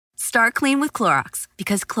Start clean with Clorox,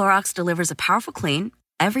 because Clorox delivers a powerful clean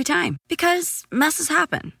every time. Because messes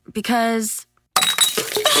happen. Because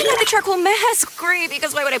I got the charcoal mask. Great,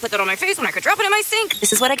 because why would I put that on my face when I could drop it in my sink?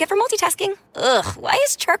 This is what I get for multitasking. Ugh, why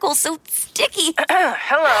is charcoal so sticky?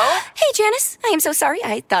 Hello? Hey, Janice. I am so sorry.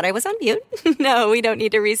 I thought I was on mute. No, we don't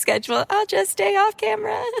need to reschedule. I'll just stay off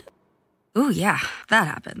camera. Ooh, yeah, that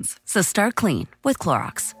happens. So start clean with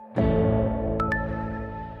Clorox.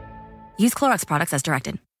 Use Clorox products as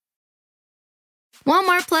directed.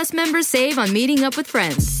 Walmart Plus members save on meeting up with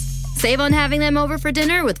friends. Save on having them over for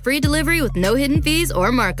dinner with free delivery with no hidden fees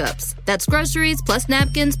or markups. That's groceries, plus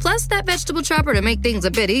napkins, plus that vegetable chopper to make things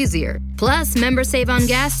a bit easier. Plus, members save on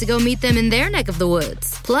gas to go meet them in their neck of the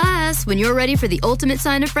woods. Plus, when you're ready for the ultimate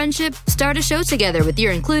sign of friendship, start a show together with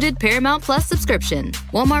your included Paramount Plus subscription.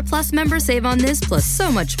 Walmart Plus members save on this plus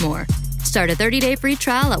so much more. Start a 30-day free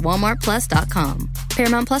trial at walmartplus.com.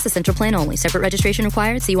 Paramount Plus Essential Plan only. Separate registration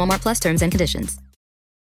required. See Walmart Plus terms and conditions.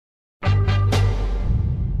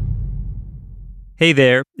 Hey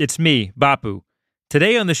there, it's me, Bapu.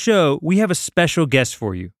 Today on the show, we have a special guest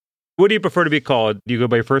for you. What do you prefer to be called? Do you go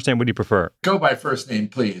by your first name? What do you prefer? Go by first name,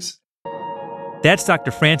 please. That's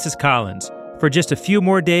Dr. Francis Collins. For just a few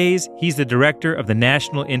more days, he's the director of the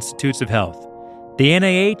National Institutes of Health. The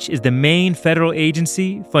NIH is the main federal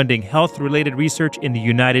agency funding health-related research in the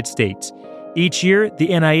United States. Each year, the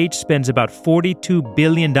NIH spends about $42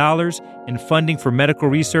 billion in funding for medical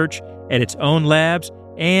research at its own labs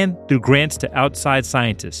and through grants to outside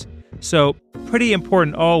scientists. So, pretty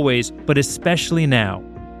important always, but especially now.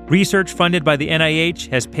 Research funded by the NIH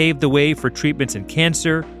has paved the way for treatments in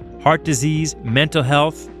cancer, heart disease, mental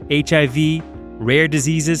health, HIV, rare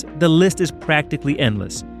diseases. The list is practically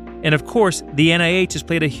endless. And of course, the NIH has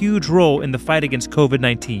played a huge role in the fight against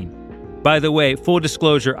COVID-19. By the way, full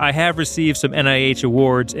disclosure, I have received some NIH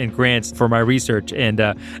awards and grants for my research, and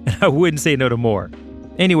I wouldn't say no to more.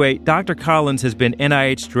 Anyway, Dr. Collins has been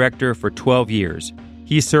NIH director for 12 years.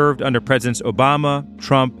 He served under Presidents Obama,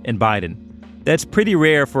 Trump, and Biden. That's pretty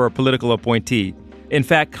rare for a political appointee. In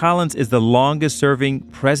fact, Collins is the longest-serving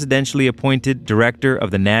presidentially appointed director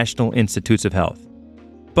of the National Institutes of Health.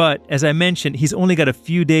 But, as I mentioned, he's only got a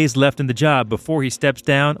few days left in the job before he steps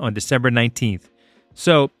down on December 19th.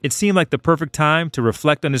 So, it seemed like the perfect time to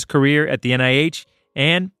reflect on his career at the NIH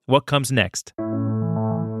and what comes next.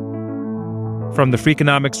 From the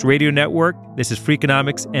Freakonomics Radio Network, this is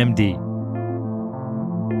Freakonomics MD.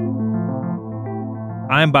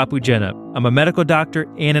 I'm Bapu Jena. I'm a medical doctor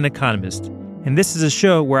and an economist. And this is a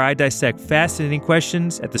show where I dissect fascinating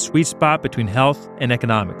questions at the sweet spot between health and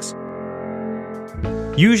economics.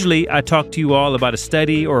 Usually, I talk to you all about a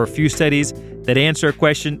study or a few studies that answer a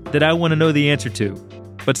question that I want to know the answer to.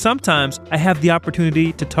 But sometimes I have the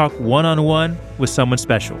opportunity to talk one-on-one with someone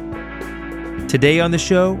special. Today on the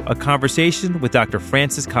show, a conversation with Dr.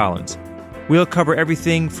 Francis Collins. We'll cover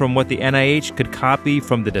everything from what the NIH could copy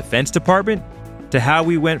from the Defense Department to how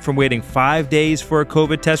we went from waiting 5 days for a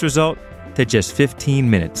COVID test result to just 15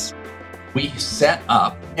 minutes. We set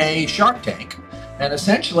up a Shark Tank and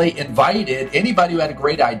essentially invited anybody who had a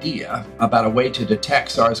great idea about a way to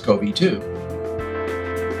detect SARS-CoV-2.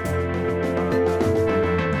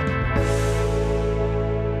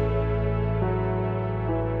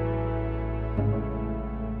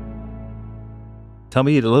 Tell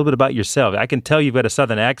me a little bit about yourself. I can tell you've got a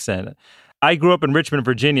Southern accent. I grew up in Richmond,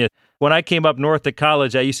 Virginia. When I came up north to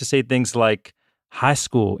college, I used to say things like high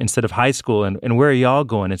school instead of high school, and where are y'all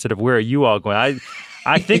going instead of where are you all going?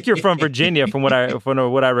 I think you're from Virginia from what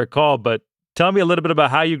I recall, but tell me a little bit about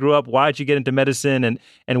how you grew up, why did you get into medicine,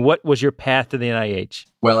 and what was your path to the NIH?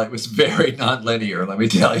 Well, it was very nonlinear, let me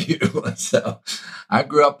tell you. So I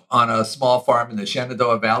grew up on a small farm in the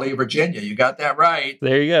Shenandoah Valley, Virginia. You got that right.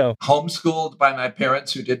 There you go. Homeschooled by my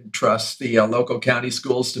parents who didn't trust the local county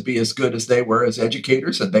schools to be as good as they were as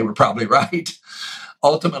educators, and they were probably right.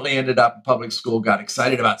 Ultimately ended up in public school, got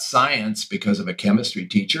excited about science because of a chemistry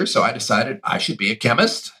teacher. So I decided I should be a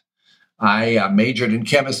chemist. I majored in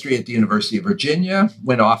chemistry at the University of Virginia,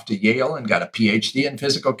 went off to Yale and got a PhD in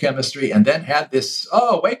physical chemistry, and then had this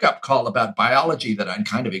wake-up call about biology that I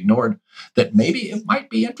kind of ignored, that maybe it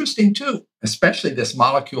might be interesting too, especially this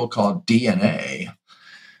molecule called DNA.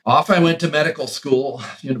 Off I went to medical school,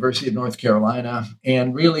 University of North Carolina,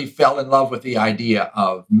 and really fell in love with the idea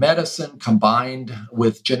of medicine combined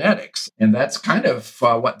with genetics. And that's kind of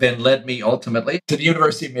what then led me ultimately to the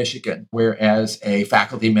University of Michigan, where as a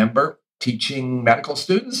faculty member, teaching medical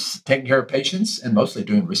students, taking care of patients, and mostly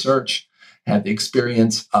doing research, had the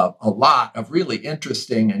experience of a lot of really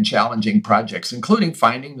interesting and challenging projects, including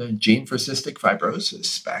finding the gene for cystic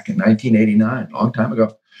fibrosis back in 1989, a long time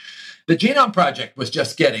ago. The Genome Project was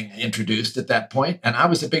just getting introduced at that point, and I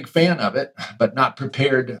was a big fan of it, but not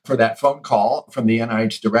prepared for that phone call from the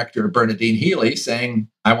NIH director, Bernadine Healy, saying,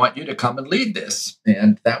 I want you to come and lead this.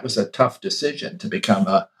 And that was a tough decision to become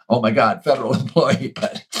a, oh my God, federal employee.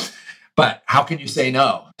 But how can you say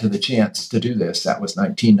no to the chance to do this? That was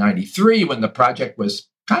 1993 when the project was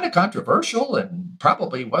kind of controversial and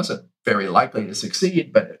probably wasn't very likely to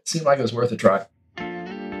succeed, but it seemed like it was worth a try.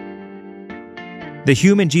 The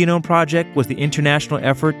Human Genome Project was the international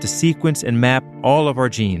effort to sequence and map all of our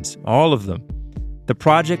genes, all of them. The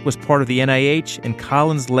project was part of the NIH, and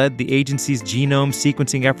Collins led the agency's genome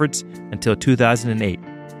sequencing efforts until 2008.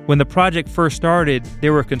 When the project first started,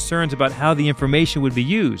 there were concerns about how the information would be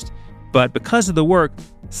used. But because of the work,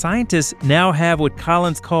 scientists now have what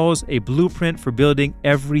Collins calls a blueprint for building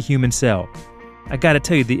every human cell. I got to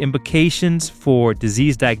tell you, the implications for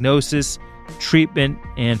disease diagnosis, treatment,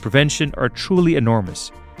 and prevention are truly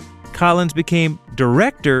enormous. Collins became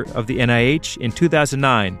director of the NIH in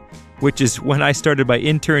 2009, which is when I started my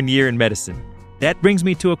intern year in medicine. That brings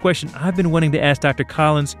me to a question I've been wanting to ask Dr.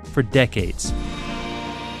 Collins for decades.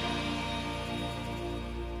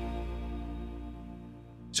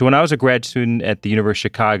 So when I was a grad student at the University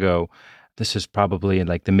of Chicago, this is probably in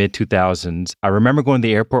like the mid-2000s, I remember going to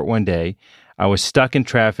the airport one day. I was stuck in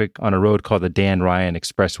traffic on a road called the Dan Ryan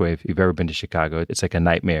Expressway. If you've ever been to Chicago, it's like a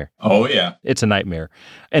nightmare. Oh, yeah. It's a nightmare.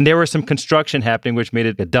 And there was some construction happening, which made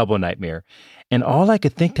it a double nightmare. And all I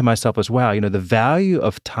could think to myself was, wow, the value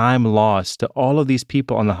of time lost to all of these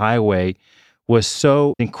people on the highway was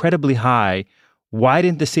so incredibly high. Why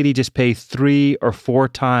didn't the city just pay 3 or 4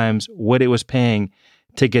 times what it was paying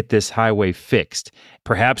to get this highway fixed?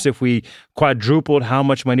 Perhaps if we quadrupled how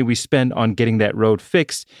much money we spend on getting that road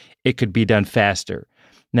fixed, it could be done faster.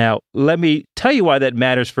 Now, let me tell you why that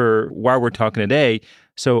matters for why we're talking today.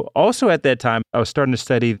 So also at that time, I was starting to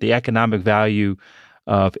study the economic value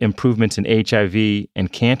of improvements in HIV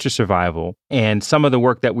and cancer survival. And some of the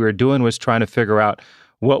work that we were doing was trying to figure out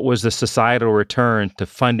what was the societal return to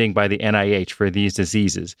funding by the NIH for these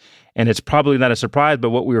diseases. And it's probably not a surprise,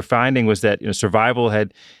 but what we were finding was that survival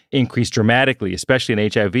had increased dramatically, especially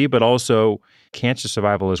in HIV, but also cancer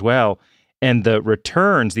survival as well. And the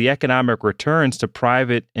returns, the economic returns to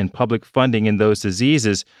private and public funding in those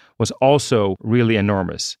diseases was also really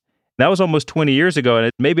enormous. That was almost 20 years ago,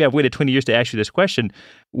 and maybe I've waited 20 years to ask you this question.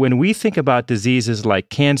 When we think about diseases like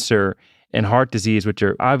cancer and heart disease, which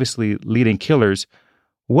are obviously leading killers,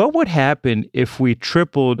 what would happen if we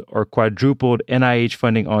tripled or quadrupled NIH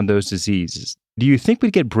funding on those diseases? Do you think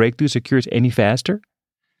we'd get breakthroughs or cures any faster?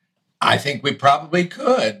 I think we probably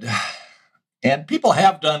could. And people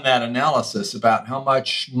have done that analysis about how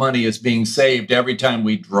much money is being saved every time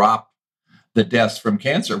we drop the deaths from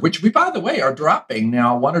cancer, which we, by the way, are dropping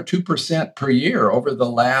now 1 or 2% per year over the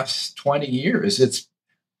last 20 years. It's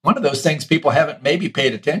one of those things people haven't maybe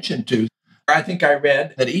paid attention to. I think I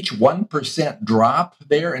read that each 1% drop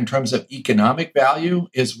there in terms of economic value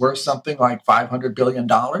is worth something like $500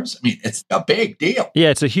 billion. I mean, it's a big deal. Yeah,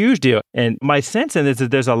 it's a huge deal. And my sense in this is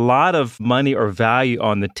that there's a lot of money or value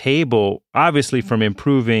on the table, obviously from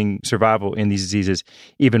improving survival in these diseases,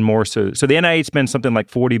 even more so. So the NIH spends something like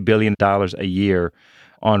 $40 billion a year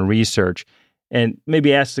on research. And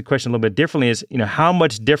maybe ask the question a little bit differently is, how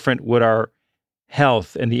much different would our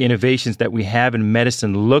health and the innovations that we have in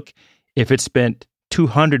medicine look if it spent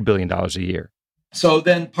 $200 billion a year? So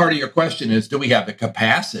then part of your question is, do we have the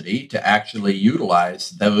capacity to actually utilize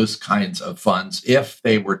those kinds of funds if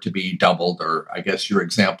they were to be doubled, or I guess your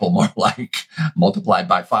example more like multiplied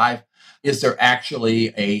by 5? Is there actually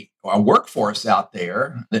a workforce out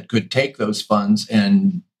there that could take those funds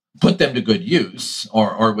and put them to good use?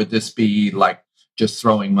 Or would this be like just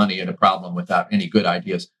throwing money at a problem without any good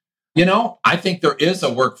ideas? I think there is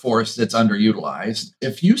a workforce that's underutilized.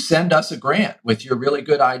 If you send us a grant with your really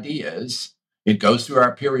good ideas, it goes through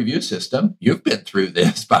our peer review system. You've been through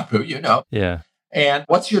this, Babu, Yeah. And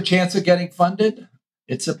what's your chance of getting funded?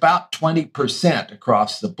 It's about 20%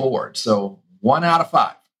 across the board. So 1 out of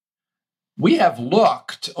 5. We have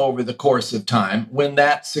looked over the course of time when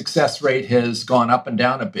that success rate has gone up and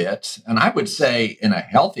down a bit. And I would say in a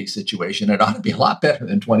healthy situation, it ought to be a lot better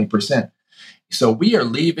than 20%. So we are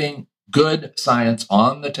leaving good science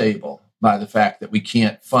on the table by the fact that we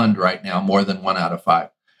can't fund right now more than 1 out of 5.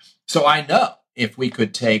 So I know if we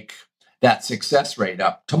could take that success rate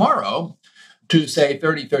up tomorrow to say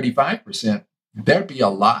 30, 35%, there'd be a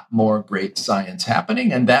lot more great science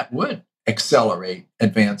happening, and that would accelerate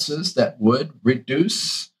advances that would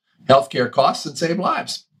reduce healthcare costs and save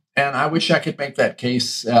lives. And I wish I could make that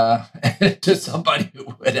case to somebody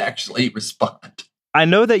who would actually respond. I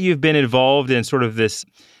know that you've been involved in sort of this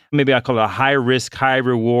maybe I call it a high risk, high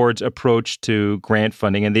rewards approach to grant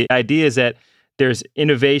funding. And the idea is that there's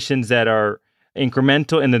innovations that are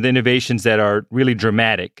incremental and then the innovations that are really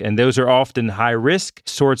dramatic. And those are often high risk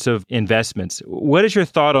sorts of investments. What is your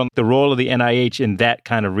thought on the role of the NIH in that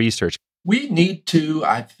kind of research? We need to,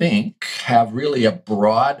 I think, have really a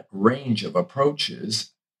broad range of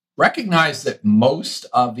approaches. Recognize that most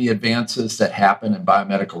of the advances that happen in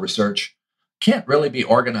biomedical research can't really be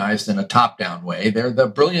organized in a top-down way. They're the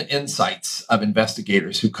brilliant insights of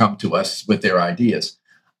investigators who come to us with their ideas.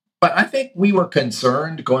 But I think we were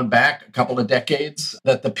concerned, going back a couple of decades,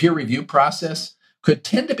 that the peer review process could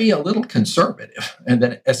tend to be a little conservative. And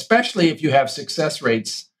then especially if you have success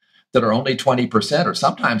rates that are only 20% or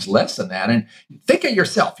sometimes less than that. And think of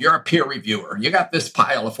yourself, you're a peer reviewer. You got this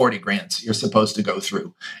pile of 40 grants you're supposed to go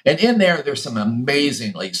through. And in there's some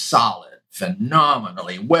amazingly solid,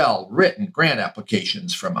 phenomenally well-written grant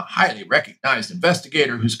applications from a highly recognized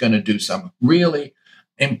investigator who's going to do some really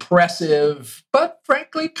impressive, but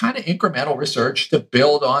frankly, kind of incremental research to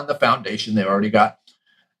build on the foundation they already got.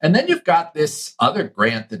 And then you've got this other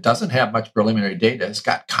grant that doesn't have much preliminary data. It's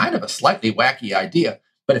got kind of a slightly wacky idea,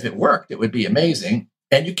 but if it worked, it would be amazing.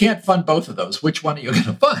 And you can't fund both of those. Which one are you going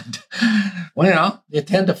to fund? Well, you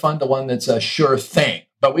tend to fund the one that's a sure thing,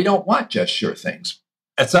 but we don't want just sure things.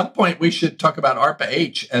 At some point, we should talk about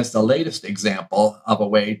ARPA-H as the latest example of a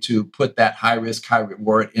way to put that high risk, high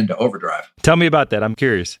reward into overdrive. Tell me about that. I'm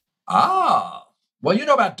curious. Well, you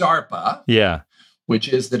know about DARPA. Yeah. Which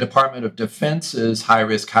is the Department of Defense's high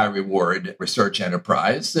risk, high reward research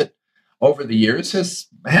enterprise that over the years has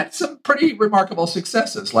had some pretty remarkable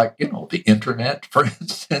successes, like, the internet, for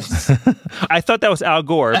instance. I thought that was Al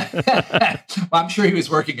Gore. Well, I'm sure he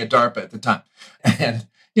was working at DARPA at the time. And,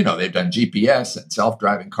 they've done GPS and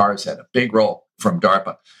self-driving cars had a big role from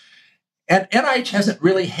DARPA. And NIH hasn't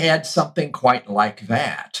really had something quite like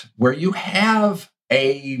that, where you have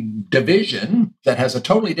a division that has a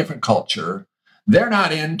totally different culture. They're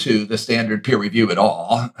not into the standard peer review at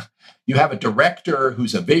all. You have a director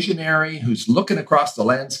who's a visionary, who's looking across the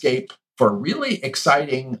landscape for really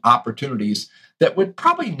exciting opportunities that would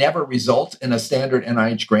probably never result in a standard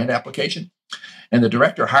NIH grant application. And the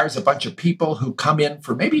director hires a bunch of people who come in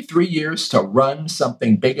for maybe 3 years to run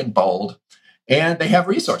something big and bold, and they have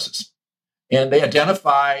resources. And they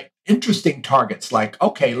identify interesting targets like,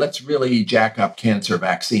 okay, let's really jack up cancer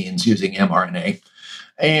vaccines using mRNA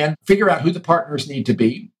and figure out who the partners need to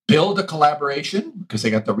be, build a collaboration because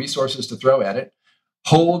they got the resources to throw at it,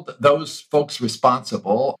 hold those folks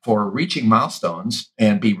responsible for reaching milestones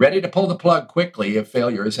and be ready to pull the plug quickly if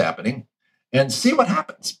failure is happening and see what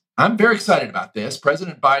happens. I'm very excited about this.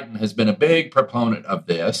 President Biden has been a big proponent of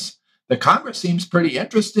this. The Congress seems pretty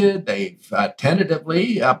interested. They've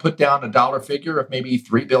tentatively put down a dollar figure of maybe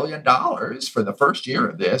 $3 billion for the first year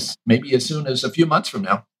of this, maybe as soon as a few months from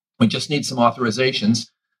now. We just need some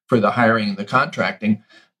authorizations for the hiring and the contracting.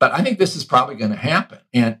 But I think this is probably going to happen.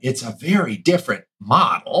 And it's a very different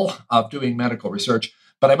model of doing medical research.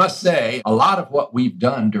 But I must say, a lot of what we've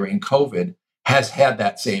done during COVID has had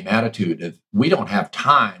that same attitude of we don't have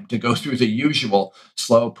time to go through the usual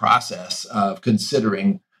slow process of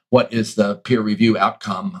considering what is the peer review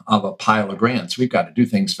outcome of a pile of grants. We've got to do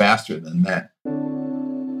things faster than that.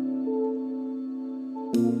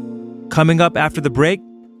 Coming up after the break,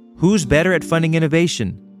 who's better at funding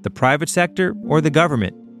innovation, the private sector or the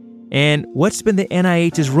government? And what's been the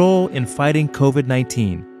NIH's role in fighting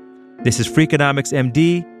COVID-19? This is Freakonomics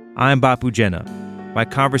MD. I'm Bapu Jena. My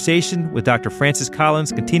conversation with Dr. Francis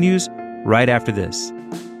Collins continues right after this.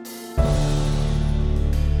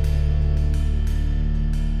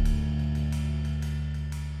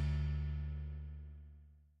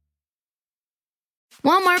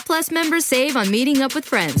 Walmart Plus members save on meeting up with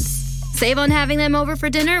friends. Save on having them over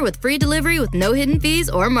for dinner with free delivery with no hidden fees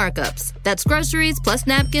or markups. That's groceries plus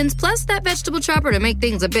napkins plus that vegetable chopper to make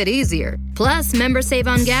things a bit easier. Plus, members save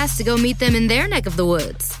on gas to go meet them in their neck of the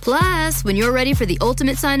woods. Plus, when you're ready for the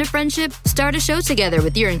ultimate sign of friendship, start a show together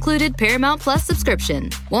with your included Paramount Plus subscription.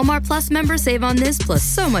 Walmart Plus members save on this plus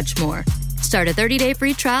so much more. Start a 30-day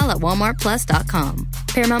free trial at walmartplus.com.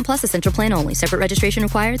 Paramount Plus Essential Plan only. Separate registration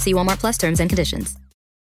required. See Walmart Plus terms and conditions.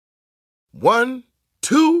 1,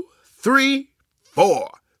 2, 3, 4.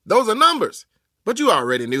 Those are numbers. But you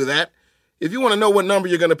already knew that. If you want to know what number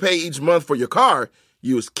you're going to pay each month for your car,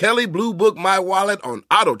 use Kelley Blue Book My Wallet on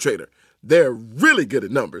AutoTrader. They're really good at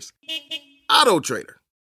numbers. AutoTrader.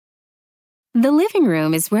 The living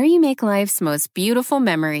room is where you make life's most beautiful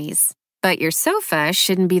memories. But your sofa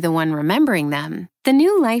shouldn't be the one remembering them. The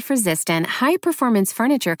new life-resistant, high-performance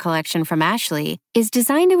furniture collection from Ashley is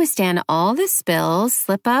designed to withstand all the spills,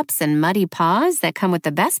 slip-ups, and muddy paws that come with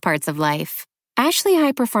the best parts of life. Ashley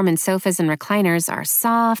high-performance sofas and recliners are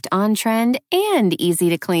soft, on-trend, and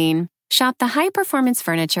easy to clean. Shop the high-performance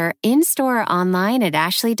furniture in-store or online at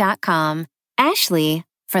ashley.com. Ashley,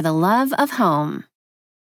 for the love of home.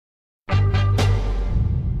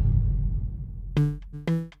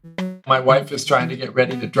 My wife is trying to get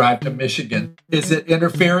ready to drive to Michigan. Is it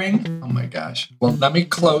interfering? Oh my gosh. Well, let me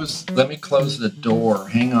close the door.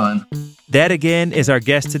 Hang on. That again is our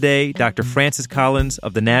guest today, Dr. Francis Collins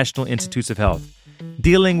of the National Institutes of Health,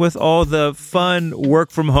 dealing with all the fun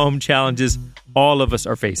work from home challenges all of us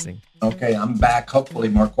are facing. Okay, I'm back, hopefully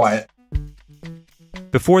more quiet.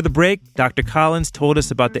 Before the break, Dr. Collins told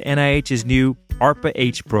us about the NIH's new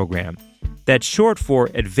ARPA-H program. That's short for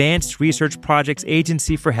Advanced Research Projects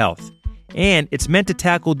Agency for Health, and it's meant to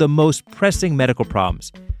tackle the most pressing medical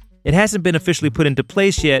problems. It hasn't been officially put into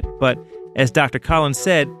place yet, but as Dr. Collins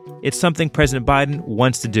said, it's something President Biden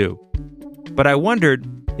wants to do. But I wondered,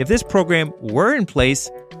 if this program were in place,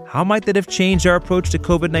 how might that have changed our approach to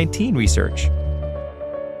COVID-19 research?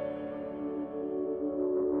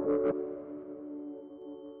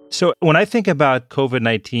 So when I think about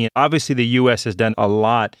COVID-19, obviously the U.S. has done a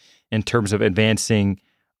lot in terms of advancing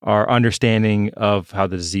our understanding of how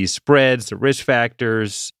the disease spreads, the risk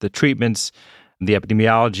factors, the treatments, the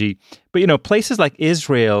epidemiology. But, places like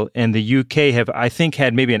Israel and the UK have, I think,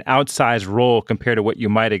 had maybe an outsized role compared to what you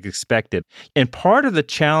might have expected. And part of the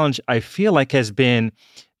challenge, I feel like, has been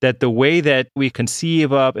that the way that we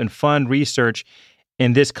conceive of and fund research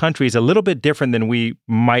in this country is a little bit different than we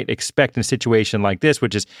might expect in a situation like this,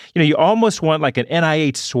 which is, you almost want like an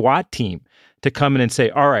NIH SWAT team to come in and say,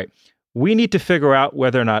 all right, we need to figure out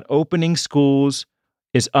whether or not opening schools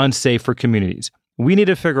is unsafe for communities. We need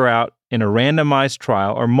to figure out in a randomized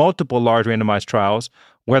trial or multiple large randomized trials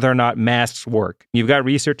whether or not masks work. You've got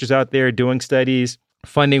researchers out there doing studies,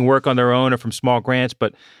 funding work on their own or from small grants,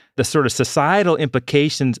 but the sort of societal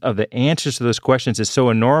implications of the answers to those questions is so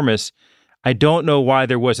enormous. I don't know why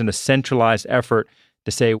there wasn't a centralized effort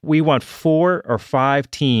to say we want 4 or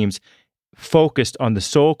 5 teams focused on the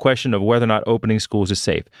sole question of whether or not opening schools is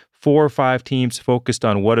safe. 4 or 5 teams focused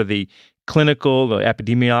on what are the clinical, the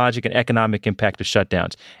epidemiologic, and economic impact of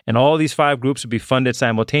shutdowns. And all these 5 groups would be funded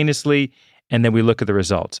simultaneously, and then we look at the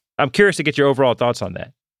results. I'm curious to get your overall thoughts on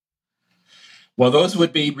that. Well, those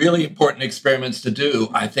would be really important experiments to do.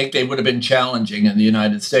 I think they would have been challenging in the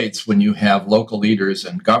United States when you have local leaders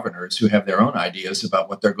and governors who have their own ideas about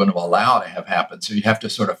what they're going to allow to have happen. So you have to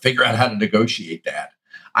sort of figure out how to negotiate that.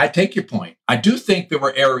 I take your point. I do think there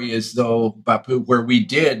were areas, though, Bapu, where we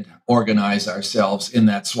did organize ourselves in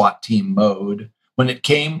that SWAT team mode. When it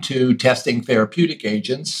came to testing therapeutic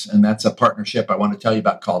agents, and that's a partnership I want to tell you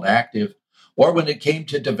about called Active, or when it came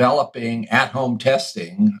to developing at-home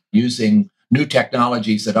testing using new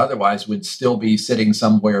technologies that otherwise would still be sitting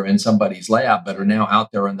somewhere in somebody's lab, but are now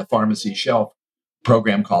out there on the pharmacy shelf, a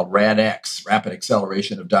program called RADx, Rapid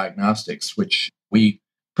Acceleration of Diagnostics, which we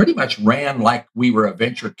pretty much ran like we were a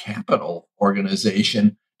venture capital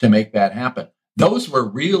organization to make that happen. Those were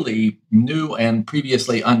really new and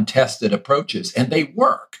previously untested approaches, and they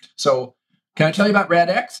worked. So can I tell you about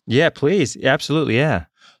RADx? Yeah, please. Absolutely, yeah.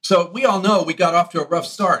 So we all know we got off to a rough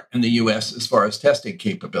start in the U.S. as far as testing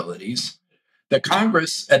capabilities. The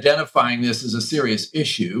Congress, identifying this as a serious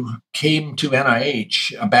issue, came to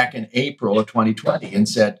NIH back in April of 2020 and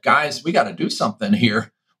said, guys, we got to do something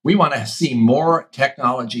here. We want to see more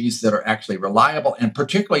technologies that are actually reliable, and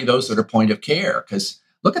particularly those that are point of care, because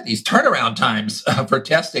look at these turnaround times for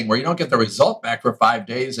testing where you don't get the result back for 5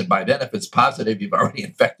 days, and by then, if it's positive, you've already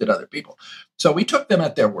infected other people. So we took them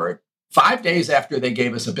at their word. 5 days after they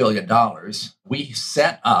gave us $1 billion, we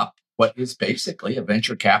set up what is basically a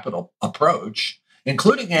venture capital approach,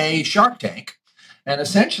 including a Shark Tank, and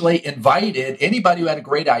essentially invited anybody who had a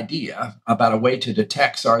great idea about a way to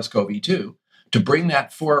detect SARS-CoV-2 to bring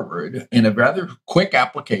that forward in a rather quick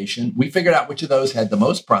application. We figured out which of those had the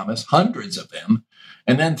most promise, hundreds of them,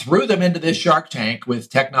 and then threw them into this Shark Tank with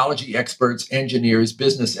technology experts, engineers,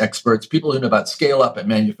 business experts, people who know about scale up and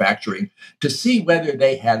manufacturing to see whether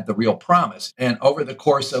they had the real promise. And over the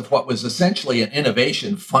course of what was essentially an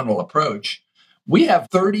innovation funnel approach, we have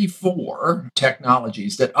 34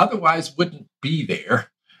 technologies that otherwise wouldn't be there,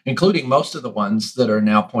 including most of the ones that are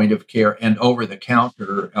now point of care and over the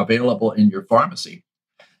counter available in your pharmacy.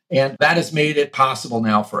 And that has made it possible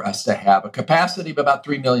now for us to have a capacity of about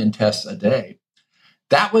 3 million tests a day.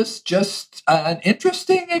 That was just an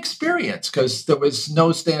interesting experience because there was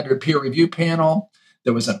no standard peer review panel.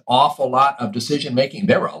 There was an awful lot of decision making.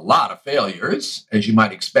 There were a lot of failures, as you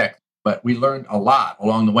might expect, but we learned a lot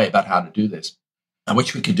along the way about how to do this. I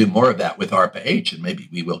wish we could do more of that with ARPA-H, and maybe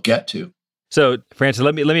we will get to. So, Francis,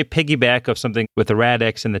 let me piggyback off something with the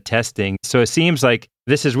RADx and the testing. So it seems like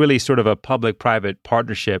this is really sort of a public-private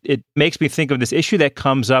partnership. It makes me think of this issue that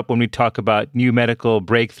comes up when we talk about new medical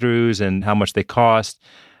breakthroughs and how much they cost.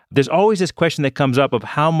 There's always this question that comes up of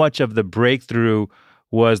how much of the breakthrough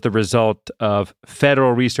was the result of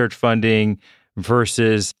federal research funding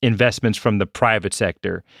versus investments from the private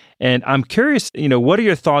sector. And I'm curious, what are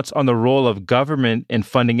your thoughts on the role of government in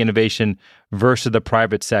funding innovation versus the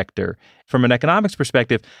private sector? From an economics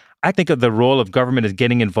perspective, I think of the role of government as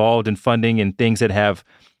getting involved in funding in things that have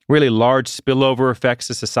really large spillover effects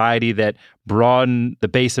to society that broaden the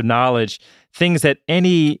base of knowledge, things that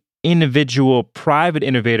any individual private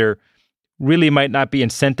innovator really might not be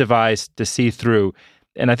incentivized to see through.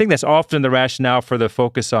 And I think that's often the rationale for the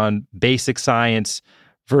focus on basic science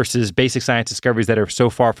versus basic science discoveries that are so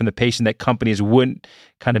far from the patient that companies wouldn't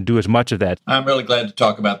kind of do as much of that. I'm really glad to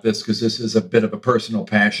talk about this because this is a bit of a personal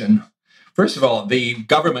passion. First of all, the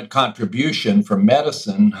government contribution for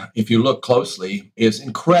medicine, if you look closely, is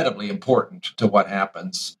incredibly important to what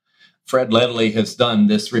happens. Fred Ledley has done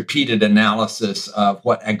this repeated analysis of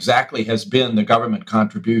what exactly has been the government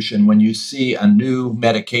contribution when you see a new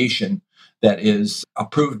medication that is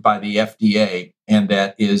approved by the FDA and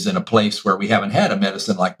that is in a place where we haven't had a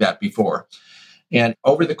medicine like that before. And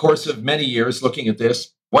over the course of many years looking at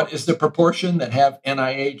this, what is the proportion that have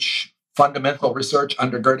NIH fundamental research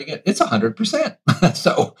undergirding it? It's 100%.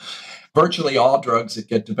 So virtually all drugs that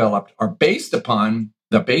get developed are based upon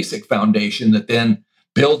the basic foundation that then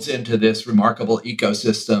builds into this remarkable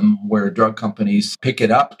ecosystem where drug companies pick it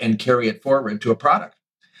up and carry it forward to a product.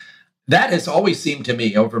 That has always seemed to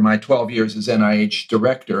me over my 12 years as NIH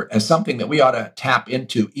director as something that we ought to tap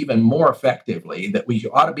into even more effectively, that we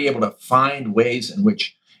ought to be able to find ways in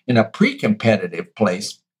which in a pre-competitive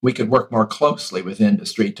place, we could work more closely with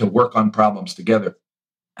industry to work on problems together.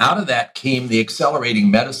 Out of that came the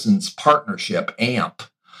Accelerating Medicines Partnership, AMP,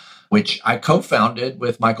 which I co-founded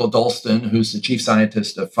with Michael Dolston, who's the chief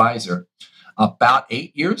scientist of Pfizer, about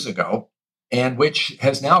 8 years ago, and which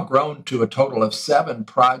has now grown to a total of 7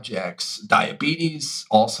 projects: diabetes,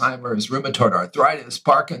 Alzheimer's, rheumatoid arthritis,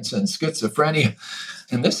 Parkinson's, schizophrenia.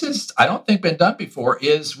 And this is, I don't think, been done before,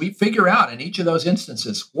 is we figure out in each of those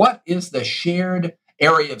instances, what is the shared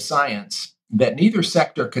area of science that neither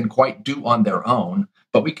sector can quite do on their own,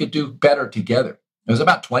 but we could do better together. There's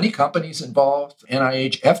about 20 companies involved.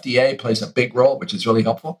 NIH, FDA plays a big role, which is really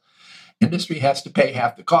helpful. Industry has to pay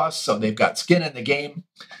half the cost, so they've got skin in the game.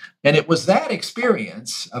 And it was that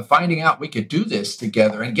experience of finding out we could do this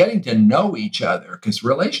together and getting to know each other, because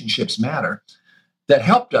relationships matter, that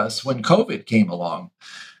helped us when COVID came along.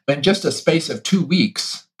 In just a space of 2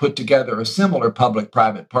 weeks, put together a similar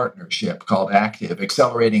public-private partnership called ACTIVE,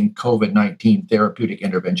 Accelerating COVID-19 Therapeutic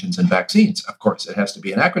Interventions and Vaccines. Of course, it has to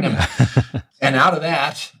be an acronym. And out of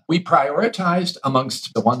that, we prioritized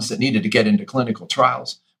amongst the ones that needed to get into clinical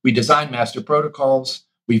trials. We designed master protocols.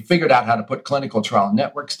 We figured out how to put clinical trial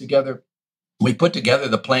networks together. We put together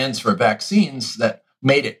the plans for vaccines that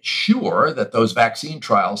made it sure that those vaccine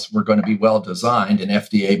trials were going to be well designed and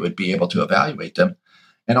FDA would be able to evaluate them.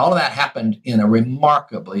 And all of that happened in a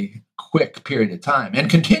remarkably quick period of time and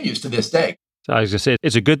continues to this day. So I was going to say,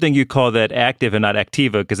 it's a good thing you call that Active and not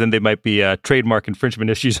Activa, because then there might be trademark infringement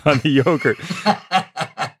issues on the yogurt.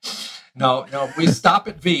 No, we stop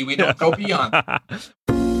at V. We don't go beyond.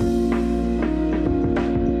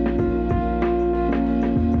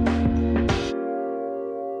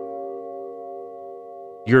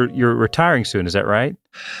 You're retiring soon, is that right?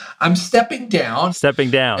 I'm stepping down as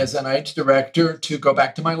NIH director to go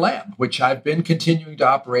back to my lab, which I've been continuing to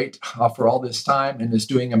operate for all this time and is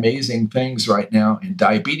doing amazing things right now in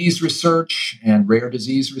diabetes research and rare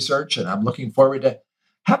disease research. And I'm looking forward to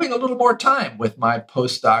having a little more time with my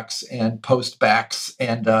postdocs and postbacks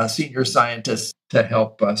and senior scientists to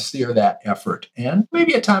help steer that effort. And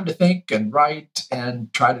maybe a time to think and write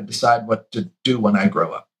and try to decide what to do when I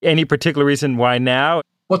grow up. Any particular reason why now?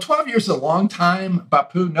 Well, 12 years is a long time,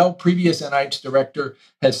 Bapu. No previous NIH director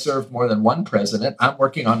has served more than one president. I'm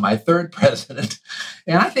working on my third president.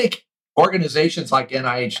 And I think organizations like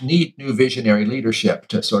NIH need new visionary leadership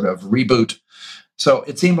to sort of reboot. So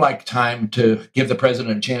it seemed like time to give the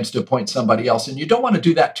president a chance to appoint somebody else. And you don't want to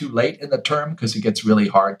do that too late in the term because it gets really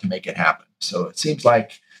hard to make it happen. So it seems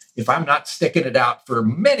like if I'm not sticking it out for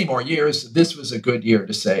many more years, this was a good year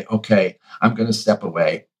to say, okay, I'm going to step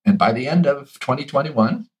away. And by the end of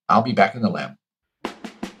 2021, I'll be back in the lab.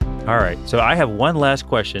 All right. So I have one last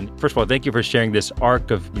question. First of all, thank you for sharing this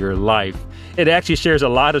arc of your life. It actually shares a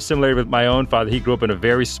lot of similarity with my own father. He grew up in a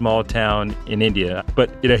very small town in India.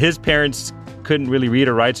 But his parents couldn't really read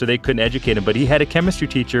or write, so they couldn't educate him. But he had a chemistry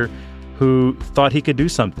teacher who thought he could do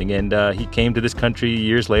something. And he came to this country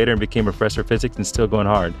years later and became a professor of physics and still going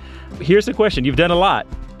hard. Here's the question. You've done a lot.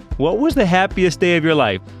 What was the happiest day of your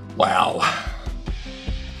life? Wow.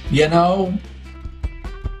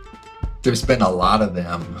 There's been a lot of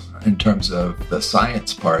them in terms of the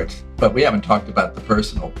science part, but we haven't talked about the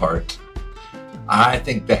personal part. I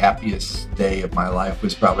think the happiest day of my life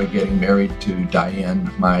was probably getting married to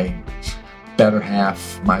Diane, my better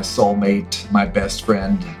half, my soulmate, my best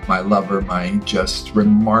friend, my lover, my just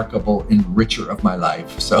remarkable enricher of my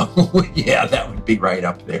life. So yeah, that would be right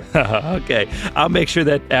up there. Okay. I'll make sure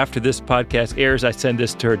that after this podcast airs, I send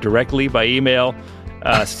this to her directly by email.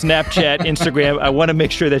 Snapchat, Instagram. I want to make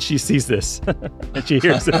sure that she sees this, that she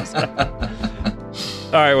hears this. All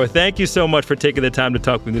right. Well, thank you so much for taking the time to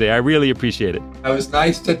talk with me today. I really appreciate it. It was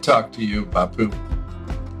nice to talk to you, Bapu.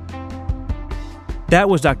 That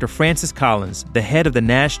was Dr. Francis Collins, the head of the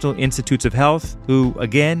National Institutes of Health, who,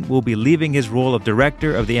 again, will be leaving his role of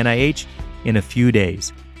director of the NIH in a few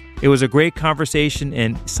days. It was a great conversation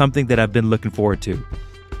and something that I've been looking forward to.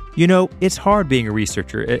 It's hard being a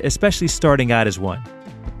researcher, especially starting out as one.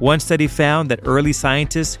 One study found that early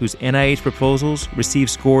scientists whose NIH proposals received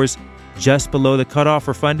scores just below the cutoff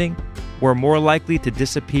for funding were more likely to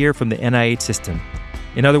disappear from the NIH system.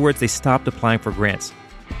 In other words, they stopped applying for grants,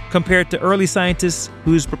 compared to early scientists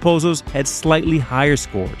whose proposals had slightly higher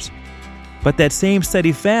scores. But that same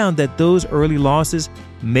study found that those early losses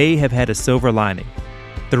may have had a silver lining.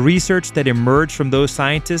 The research that emerged from those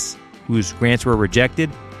scientists whose grants were rejected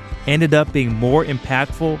ended up being more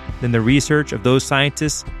impactful than the research of those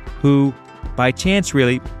scientists who, by chance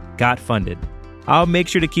really, got funded. I'll make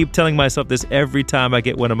sure to keep telling myself this every time I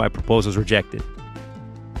get one of my proposals rejected.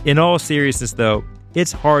 In all seriousness, though,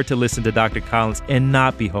 it's hard to listen to Dr. Collins and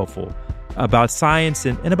not be hopeful about science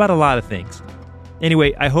and about a lot of things.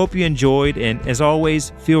 Anyway, I hope you enjoyed, and as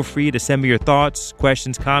always, feel free to send me your thoughts,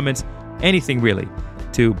 questions, comments, anything really,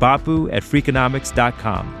 to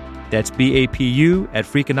bapu@freakonomics.com. That's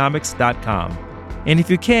BAPU@freakonomics.com. And if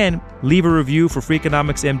you can, leave a review for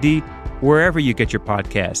Freakonomics MD wherever you get your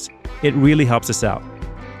podcasts. It really helps us out.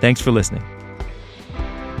 Thanks for listening.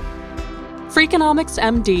 Freakonomics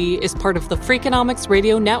MD is part of the Freakonomics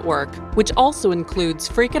Radio Network, which also includes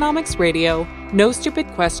Freakonomics Radio, No Stupid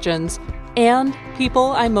Questions, and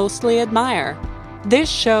People I Mostly Admire. This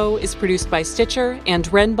show is produced by Stitcher and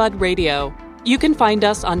Renbud Radio. You can find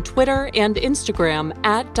us on Twitter and Instagram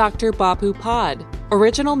at Dr. Bapu Pod.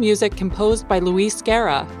 Original music composed by Luis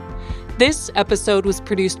Guerra. This episode was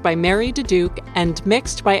produced by Mary DeDuke and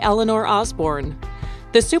mixed by Eleanor Osborne.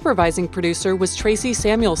 The supervising producer was Tracy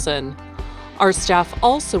Samuelson. Our staff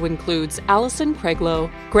also includes Allison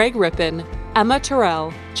Preglow, Greg Rippin, Emma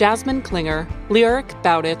Terrell, Jasmine Klinger, Lyric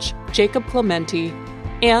Bowditch, Jacob Clementi,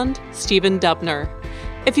 and Stephen Dubner.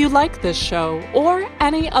 If you like this show or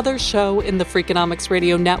any other show in the Freakonomics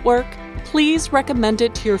Radio Network, please recommend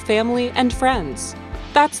it to your family and friends.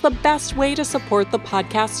 That's the best way to support the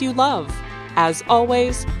podcasts you love. As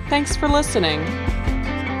always, thanks for listening.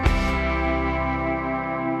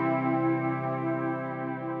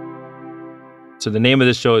 So the name of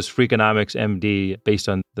this show is Freakonomics MD, based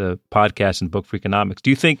on the podcast and book Freakonomics.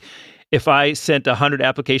 Do you think if I sent 100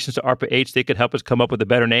 applications to ARPA-H, they could help us come up with a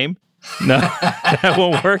better name? No, that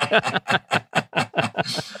won't work.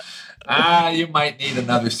 You might need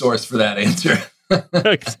another source for that answer.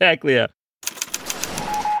 Exactly, yeah.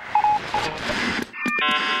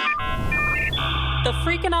 The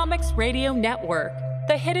Freakonomics Radio Network,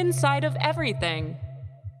 the hidden side of everything.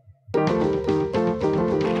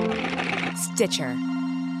 Stitcher.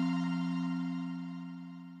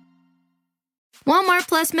 Walmart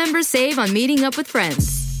Plus members save on meeting up with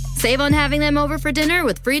friends. Save on having them over for dinner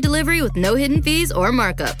with free delivery with no hidden fees or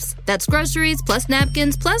markups. That's groceries plus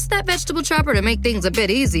napkins plus that vegetable chopper to make things a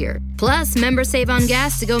bit easier. Plus, members save on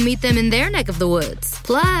gas to go meet them in their neck of the woods.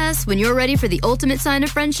 Plus, when you're ready for the ultimate sign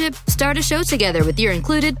of friendship, start a show together with your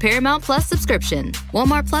included Paramount Plus subscription.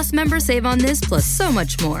 Walmart Plus members save on this plus so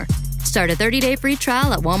much more. Start a 30-day free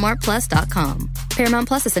trial at walmartplus.com. Paramount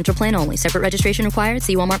Plus Essential Plan only. Separate registration required.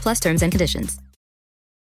 See Walmart Plus terms and conditions.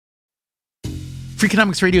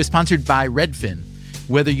 Freakonomics Radio is sponsored by Redfin.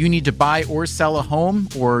 Whether you need to buy or sell a home,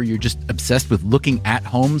 or you're just obsessed with looking at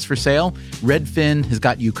homes for sale, Redfin has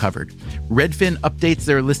got you covered. Redfin updates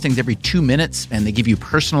their listings every 2 minutes, and they give you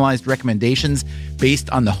personalized recommendations based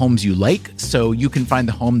on the homes you like, so you can find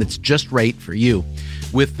the home that's just right for you.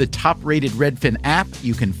 With the top-rated Redfin app,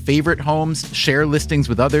 you can favorite homes, share listings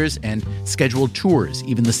with others, and schedule tours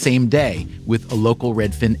even the same day with a local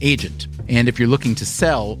Redfin agent. And if you're looking to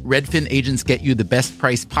sell, Redfin agents get you the best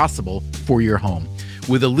price possible for your home.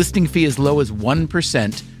 With a listing fee as low as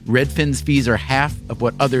 1%, Redfin's fees are half of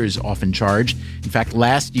what others often charge. In fact,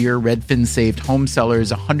 last year, Redfin saved home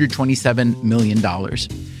sellers $127 million.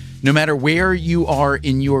 No matter where you are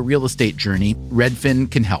in your real estate journey,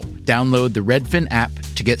 Redfin can help. Download the Redfin app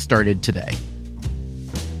to get started today.